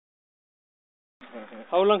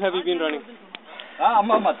How long have you been running?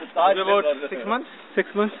 About 6 months.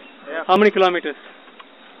 6 months? Yeah. How many kilometers?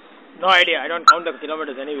 No idea. I don't count the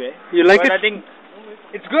kilometers anyway. You like it? I think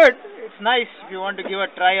it's good. It's nice if you want to give a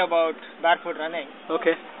try about barefoot running.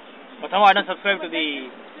 Okay. But somehow I don't subscribe to the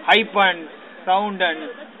hype and sound and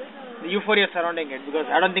the euphoria surrounding it, because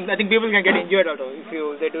I think people can get injured out of it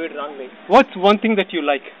if they do it wrongly. What's one thing that you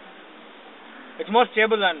like? It's more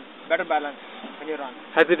stable and better balance when you run.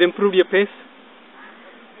 Has it improved your pace?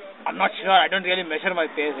 I'm not sure. I don't really measure my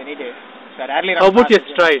pace any day. So I rarely run. How about your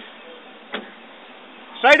fast. stride?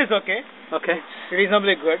 Stride is okay. Okay. It's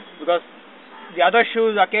reasonably good, because the other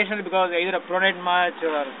shoes occasionally, because I either pronate much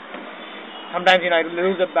or sometimes I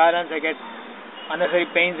lose the balance, I get unnecessary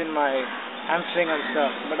pains in my hamstring and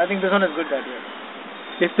stuff. But I think this one is good that way.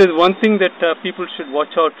 If there's one thing that people should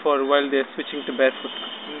watch out for while they're switching to barefoot,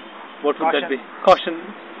 what would that be? Caution.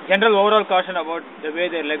 General overall caution about the way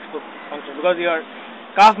their legs function, because your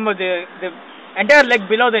calf, the entire leg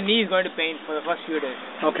below the knee is going to pain for the first few days.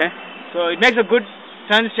 Okay. So it makes a good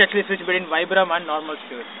sense to actually switch between Vibram and normal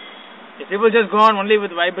shoes. If people just go on only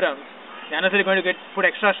with Vibram, they're necessarily going to put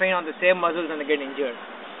extra strain on the same muscles and they get injured.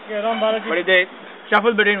 Yeah, Ram Balaji. But if they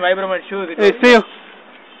shuffle between Vibram and shoes, Hey, see you.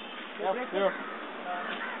 Yeah, sure.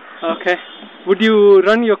 Okay. Would you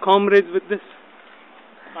run your comrades with this?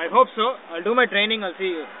 I hope so. I'll do my training. I'll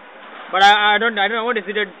see you. But I don't want to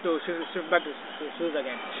hesitate to shift back to shoes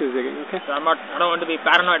again. Shoes again. Okay. So I don't want to be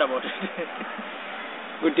paranoid about it.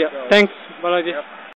 Good. Yeah. Thanks, Balaji. Yeah.